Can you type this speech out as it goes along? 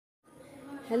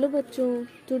Hello बच्चों,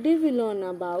 today we learn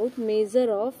about measure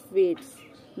of weights.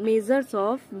 Measures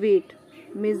of weight.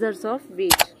 Measures of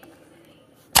weight.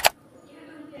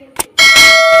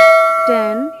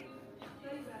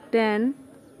 10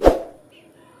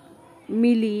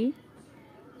 milli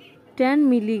 10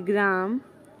 milligram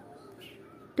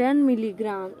 10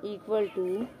 milligram equal to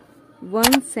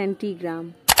 1 centigram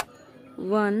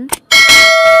 1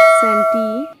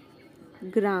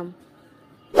 centigram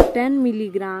 10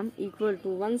 milligram equal to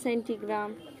 1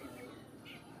 centigram.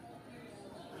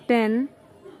 10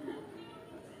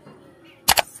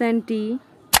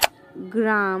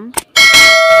 centigram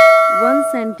 1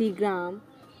 centigram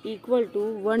equal to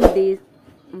 1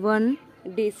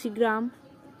 decigram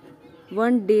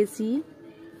 1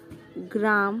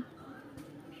 decigram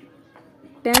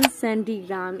 10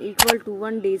 centigram equal to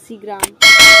 1 decigram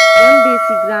 1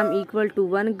 decigram equal to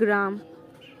 1 gram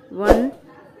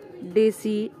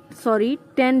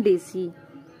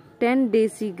 10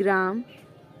 decigram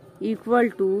equal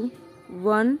to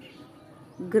 1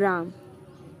 gram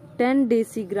 10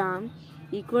 decigram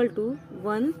equal to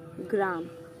 1 gram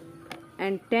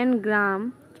and 10 gram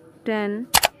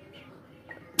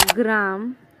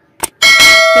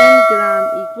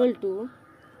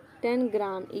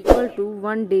equal to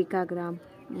 1 decagram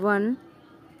 1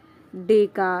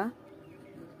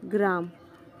 decagram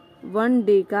 1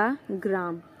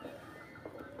 decagram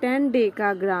 10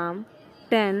 decagram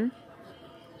 10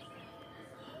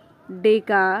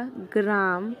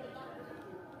 decagram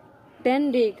 10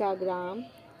 decagram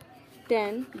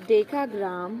 10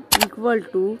 decagram equal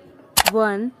to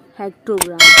 1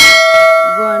 hectogram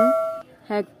 1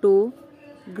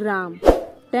 hectogram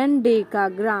 10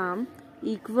 decagram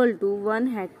equal to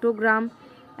 1 hectogram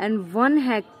and 1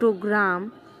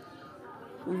 hectogram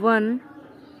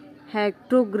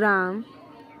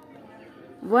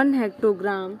 1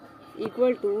 hectogram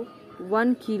equal to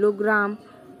 1 kilogram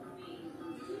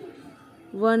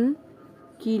 1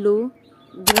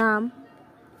 kilogram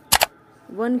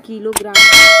 1 kilogram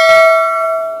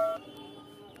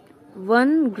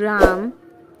 1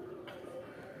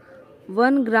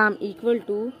 gram equal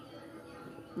to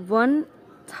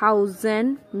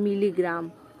 1000 milligram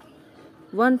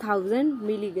 1000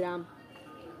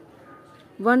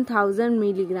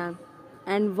 milligram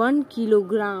and 1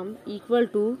 kilogram equal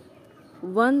to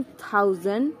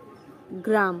 1000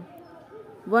 gram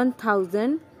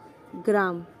 1000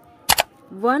 gram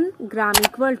 1 gram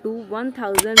equal to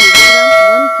 1000 milligram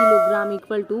 1 kilogram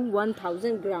equal to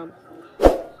 1000 gram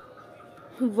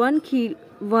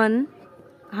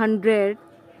 100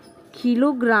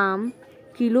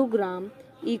 kilogram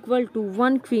equal to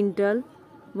 1 quintal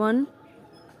 1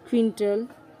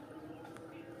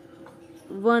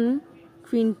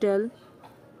 quintal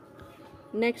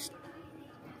next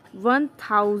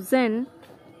 1000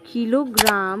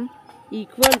 kilogram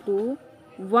equal to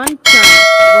 1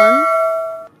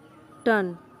 ton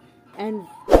and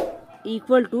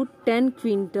equal to 10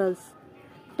 quintals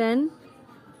 10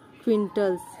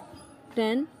 quintals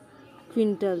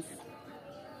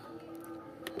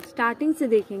starting से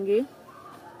देखेंगे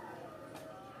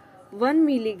 1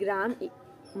 milligram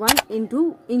 1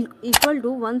 into equal to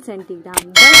 1 centigram 10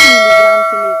 milligram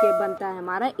से मिलके बनता है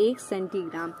हमारा 1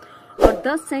 centigram और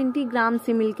 10 centigram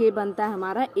से मिलके बनता है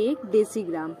हमारा 1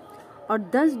 डेसीग्राम और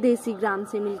 10 डेसीग्राम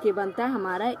से मिलके बनता है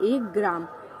हमारा 1 ग्राम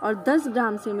और 10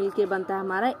 ग्राम से मिलके बनता है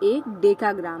हमारा 1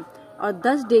 डेकाग्राम और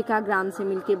 10 डेकाग्राम से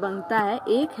मिलके बनता है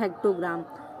 1 हेक्टोग्राम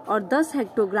और 10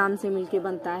 हेक्टोग्राम से मिलके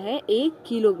बनता है 1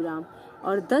 किलोग्राम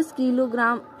और 10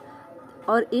 किलोग्राम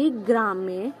और 1 ग्राम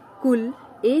में कुल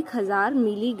 1000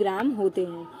 मिलीग्राम होते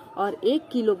हैं और 1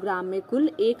 किलोग्राम में कुल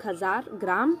 1000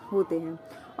 ग्राम होते हैं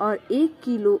और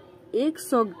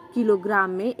 100 किलोग्राम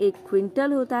में 1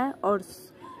 क्विंटल होता है और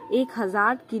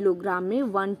 1000 किलोग्राम में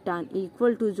 1 टन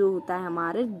इक्वल टू जो होता है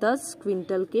हमारे 10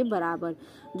 क्विंटल के बराबर।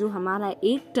 जो हमारा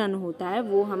 1 टन होता है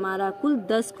वो हमारा कुल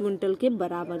 10 क्विंटल के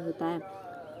बराबर होता है।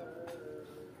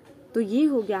 तो ये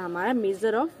हो गया हमारा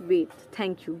measure of weight.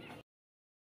 Thank you.